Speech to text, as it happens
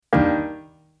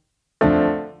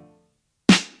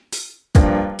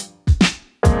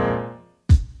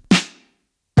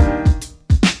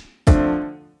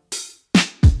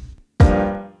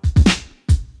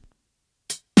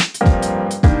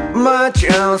待ち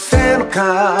合わせの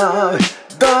壁、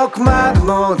どこまで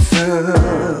も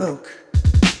続く。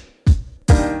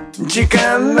時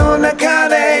間の中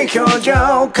で表情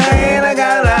を変えな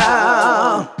が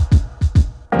ら、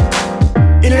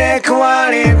入れ替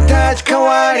わり立ち替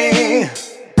わり、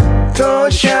当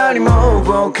事者にも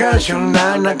動かし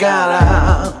なが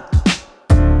ら、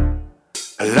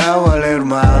現れる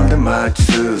まで待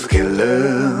ち続け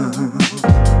る。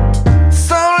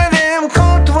それでもこ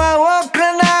とは送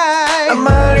らない。あ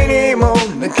まりにも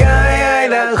長い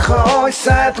間放置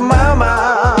されたま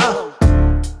ま、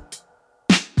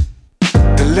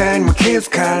誰にも気づ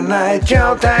かない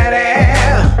状態で、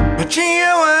待ち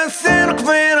合わせの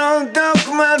壁のど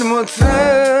こまでも続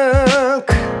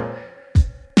く。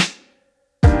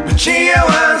待ち合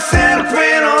わせの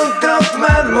壁のどこま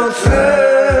でも続く。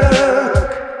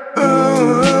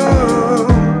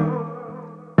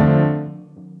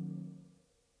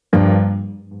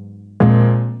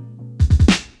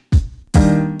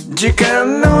時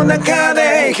間の中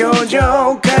で表情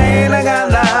を変えなが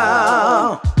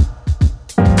ら、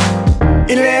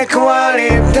入れ替わり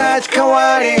立ち替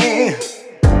わり、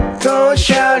当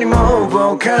事者にも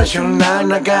動かしな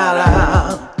が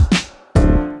ら、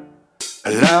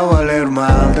現れる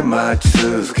まで待ち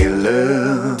続け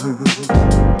る。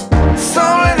そ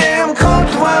れでもこ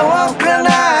とは送らな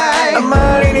い。あ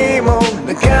まりにも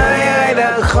長い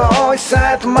間放置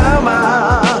されたま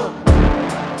ま、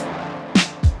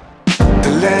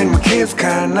誰にも気づ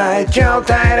かない状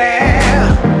態で、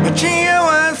待ち合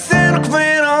わせの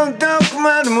壁のどこ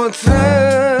までも続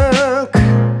く。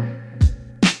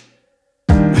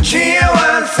待ち合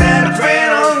わせの壁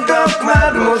のどこ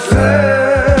までも続く。